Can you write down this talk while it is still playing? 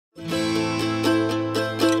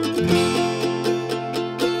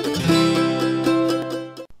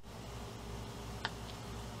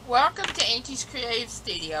Angie's Creative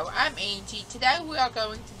Studio. I'm Angie. Today we are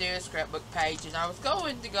going to do a scrapbook page, and I was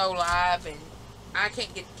going to go live and I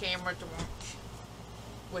can't get the camera to work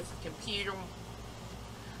with the computer.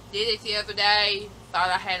 Did it the other day, thought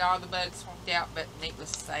I had all the bugs worked out, but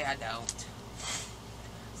needless to say I don't.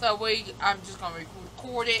 So I'm just going to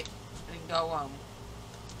record it and go on.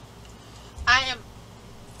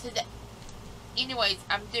 Anyways,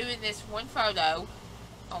 I'm doing this one photo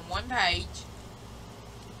on one page.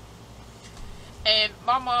 And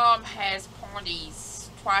my mom has parties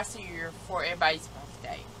twice a year for everybody's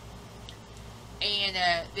birthday. And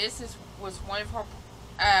this was one of her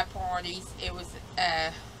parties. It was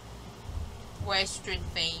a Western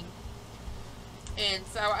theme. And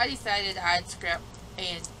so I decided I'd scrap.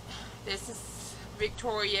 And this is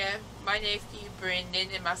Victoria, my nephew Brendan,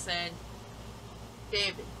 and my son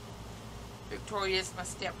David. Victoria's my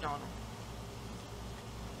stepdaughter.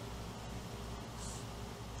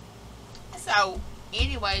 So,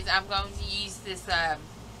 anyways, I'm going to use this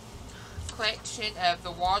collection of The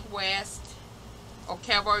Wild West or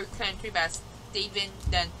Cowboy Country by Stephen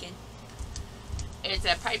Duncan. It's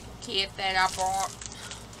a paper kit that I bought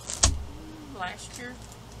last year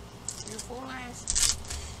before last.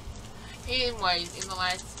 Anyways, in the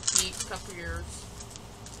last couple years.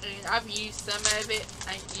 And I've used some of it.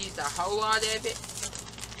 I ain't used a whole lot of it.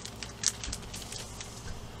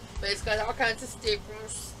 But it's got all kinds of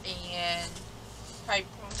stickers and paper.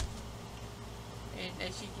 And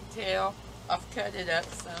as you can tell, I've cut it up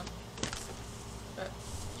some. But,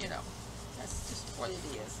 you know, that's just what it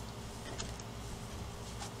is.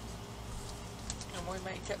 And we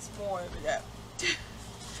may cut some more of it up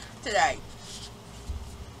today.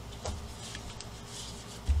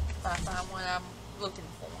 If I find what I'm looking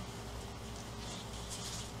for.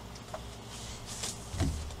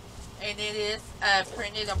 And it is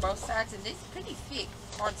printed on both sides, and it's pretty thick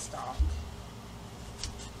cardstock.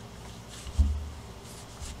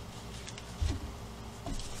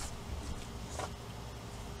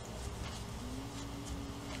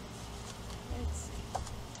 Let's see. I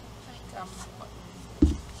think I'm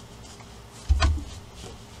wanting. I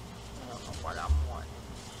don't know what I'm wanting.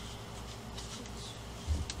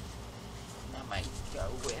 I might go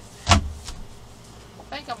with.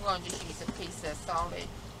 I think I'm going to just use a piece of solid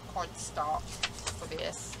cardstock for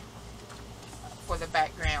this, for the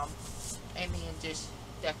background, and then just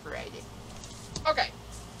decorate it. Okay,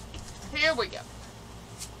 here we go.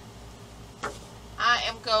 I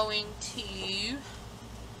am going to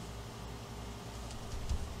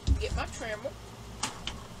get my trimmer.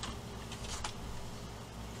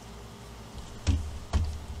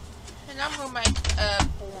 And I'm going to make a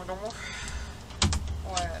border,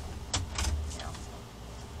 or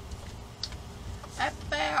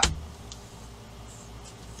about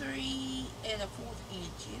 3 1/4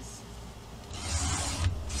 inches.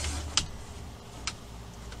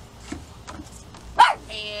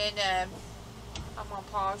 And I'm gonna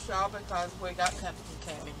pause y'all because we got company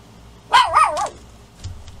coming.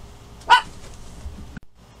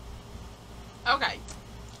 Okay,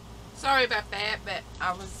 sorry about that, but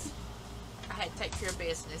I had to take care of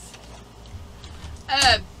business.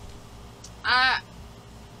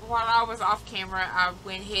 While I was off camera, I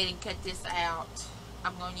went ahead and cut this out.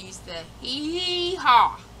 I'm going to use the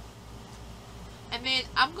hee-haw. And then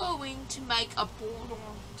I'm going to make a border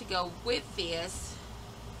to go with this.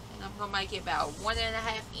 And I'm going to make it about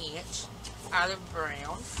 1.5 inch out of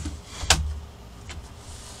brown.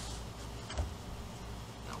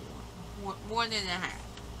 No, 1.5.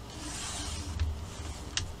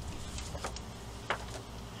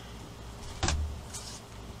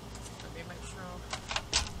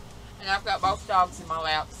 And I've got both dogs in my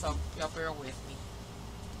lap, so y'all bear with me.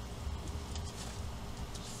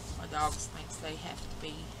 My dogs think they have to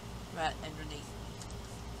be right underneath me.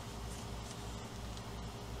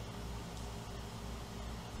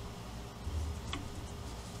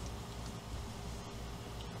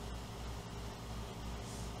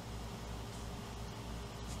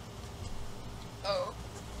 Oh.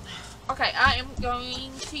 Okay, I am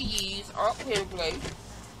going to use art clear glue.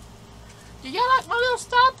 Do y'all like my little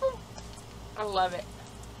stopper? I love it.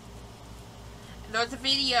 And there's a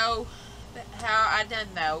video how I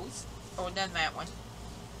done those, or done that one.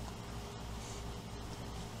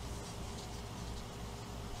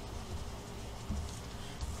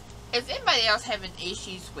 Is anybody else having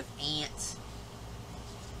issues with ants?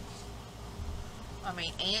 I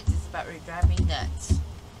mean, ants is about to drive me nuts.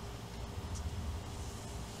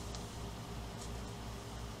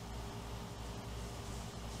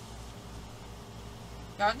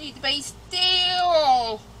 Y'all need to be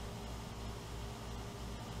still.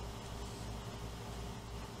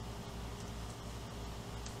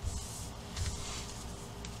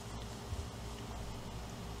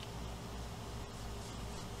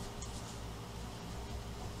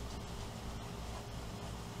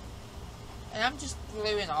 And I'm just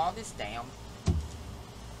gluing all this down.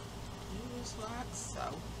 Just like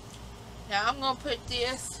so. Now I'm going to put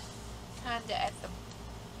this kind of at the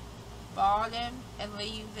bottom and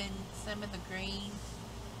leaving some of the green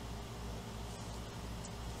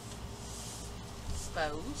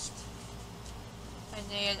exposed. And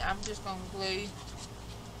then I'm just going to glue.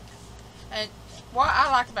 And what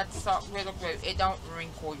I like about the soft glitter glue, it don't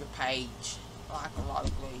wrinkle your page like a lot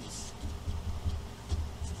of glues.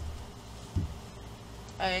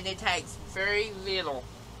 And it takes very little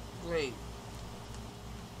glue.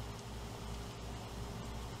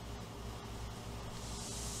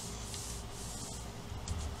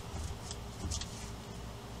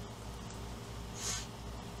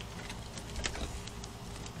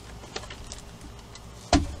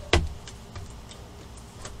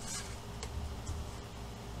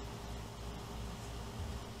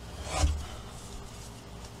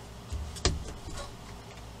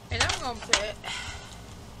 And I'm going to put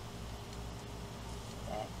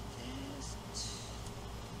that just...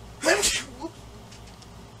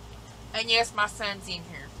 And yes, my son's in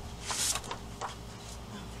here.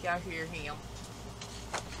 If y'all hear him.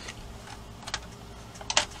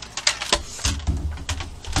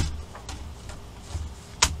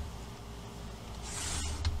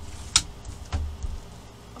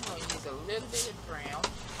 I'm going to use a little bit of brown.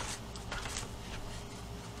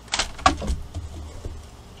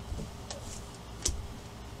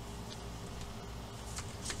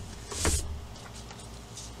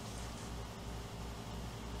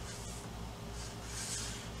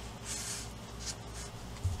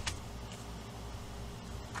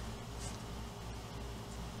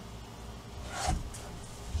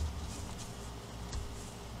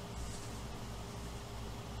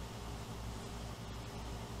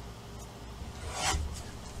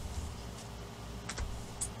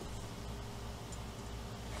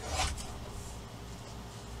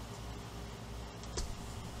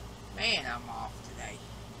 Man, I'm off today.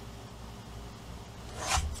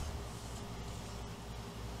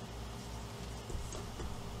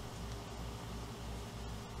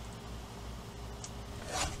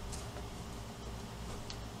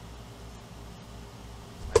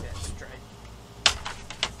 Like that straight.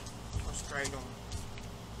 Or straight on.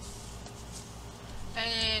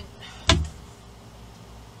 And,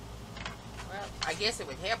 well, I guess it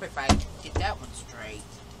would help if I get that one straight.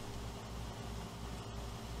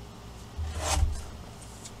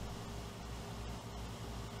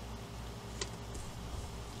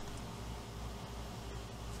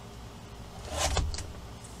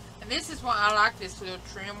 This is why I like this little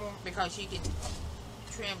trimmer, because you can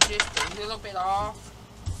trim just a little bit off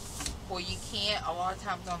where you can't a lot of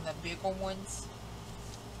times on the bigger ones.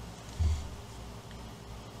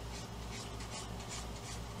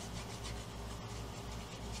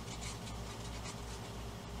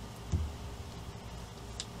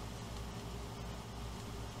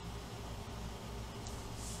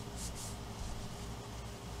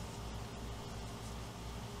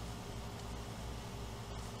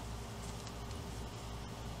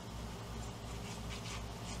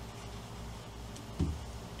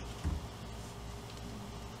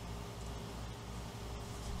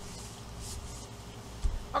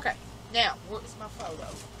 Okay, now, where's my photo?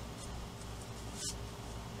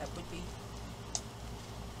 That would be...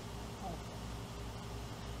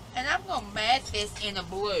 And I'm going to mat this in a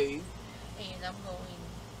blue, and I'm going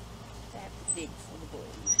to have to dig for the blue.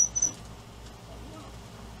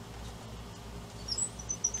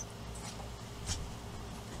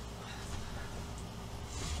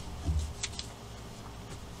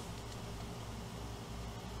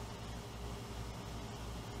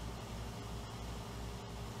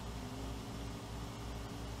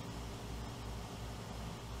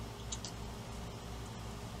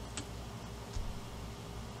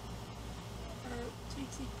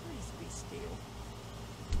 Please be still.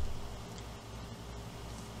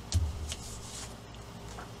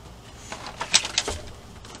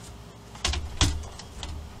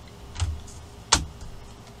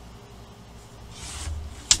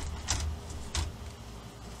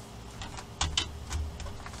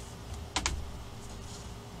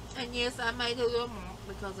 And yes, I made a little more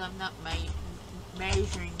because I'm not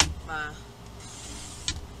measuring my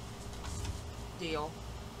deal.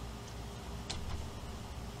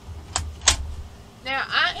 Now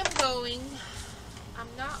I am going, I'm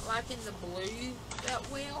not liking the blue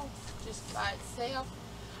that well, just by itself.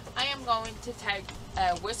 I am going to take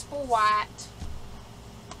a Whisper White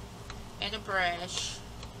and a brush,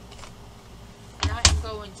 and I am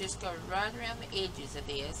going to just go right around the edges of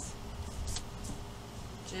this.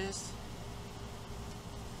 Just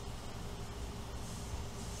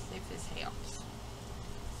See if this helps.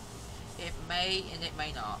 It may and it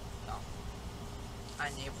may not. No. I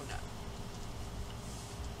never know.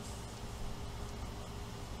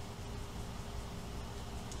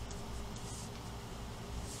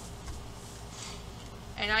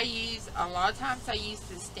 And I use, a lot of times I use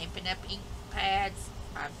the Stampin' Up! Ink pads.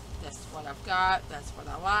 That's what I've got. That's what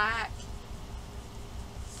I like.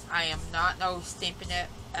 I am not no Stampin'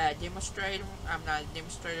 Up! Demonstrator. I'm not a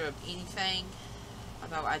demonstrator of anything.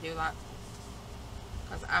 Although I do like,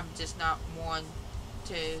 because I'm just not one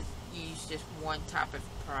to use just one type of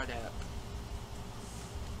product.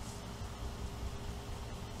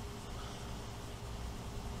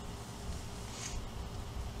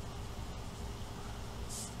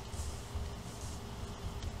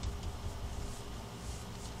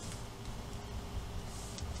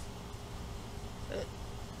 But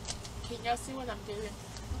can y'all see what I'm doing?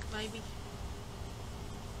 Maybe.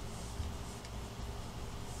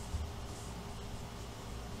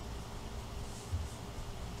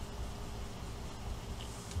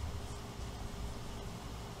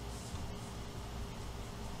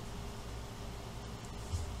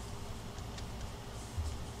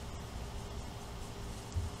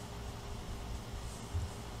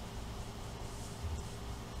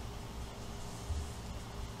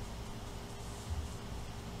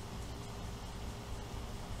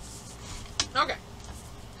 Okay.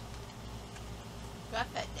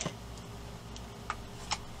 Got that done.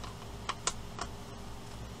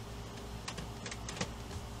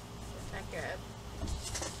 Back up.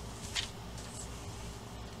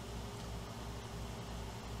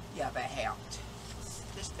 Yeah, that helped.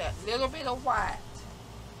 Just that little bit of white.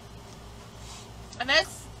 And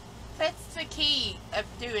that's the key of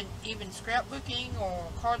doing even scrapbooking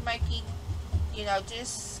or card making. You know,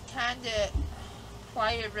 just kind of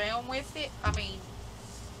play around with it. I mean,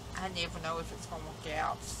 I never know if it's going to work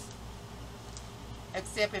out.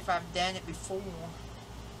 Except if I've done it before.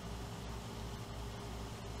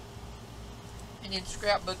 And in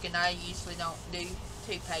scrapbooking, I usually don't do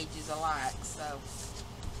 2 pages alike, so.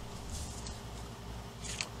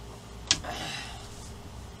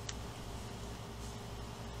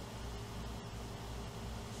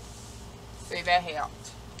 See, that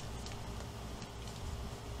helped.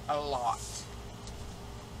 A lot.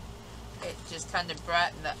 It just kind of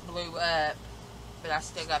brightened that blue up, but I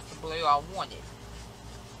still got the blue I wanted.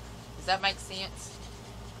 Does that make sense?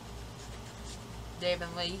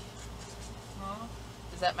 Devin Lee? Huh?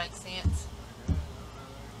 Does that make sense?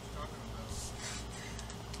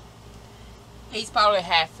 He's probably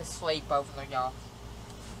half asleep over there, y'all.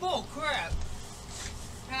 Bull crap!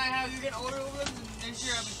 Can I have you get older over them and next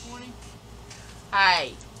year I'll be 20?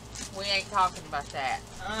 Hey, we ain't talking about that.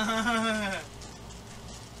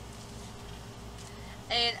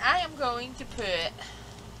 And I am going to put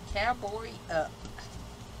Cowboy up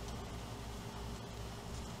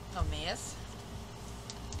on this.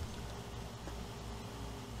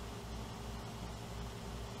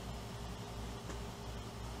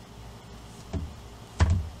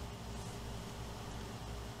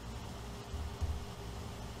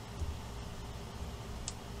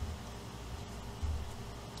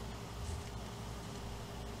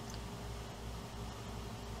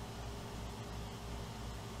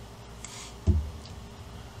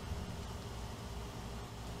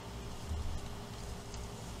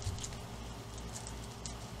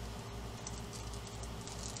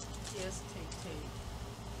 Just take two.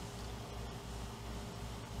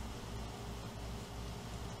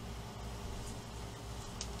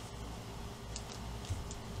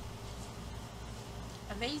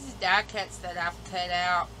 And these are die cuts that I've cut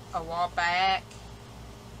out a while back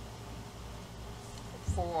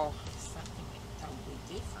for something totally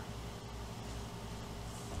different.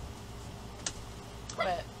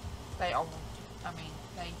 But they all, I mean,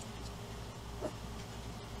 they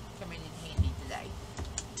come in handy today.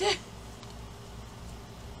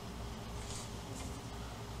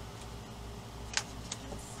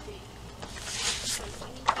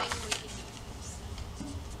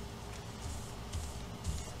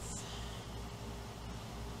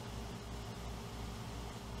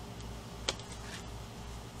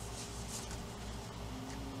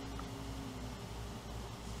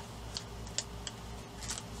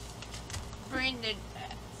 Brendan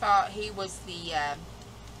thought he was the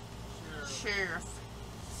sheriff,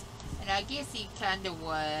 and I guess he kind of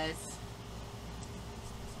was.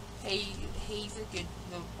 He's a good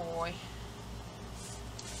little boy,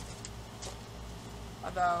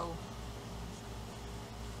 although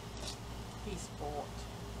he's sport.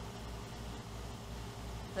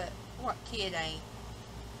 But what kid ain't?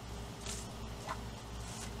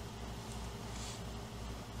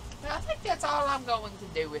 I think that's all I'm going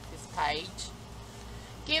to do with this page.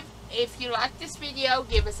 If you like this video,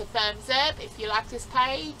 give us a thumbs up. If you like this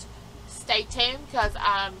page, stay tuned because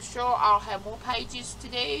I'm sure I'll have more pages to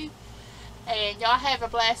do. And y'all have a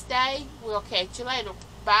blessed day. We'll catch you later.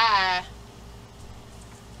 Bye.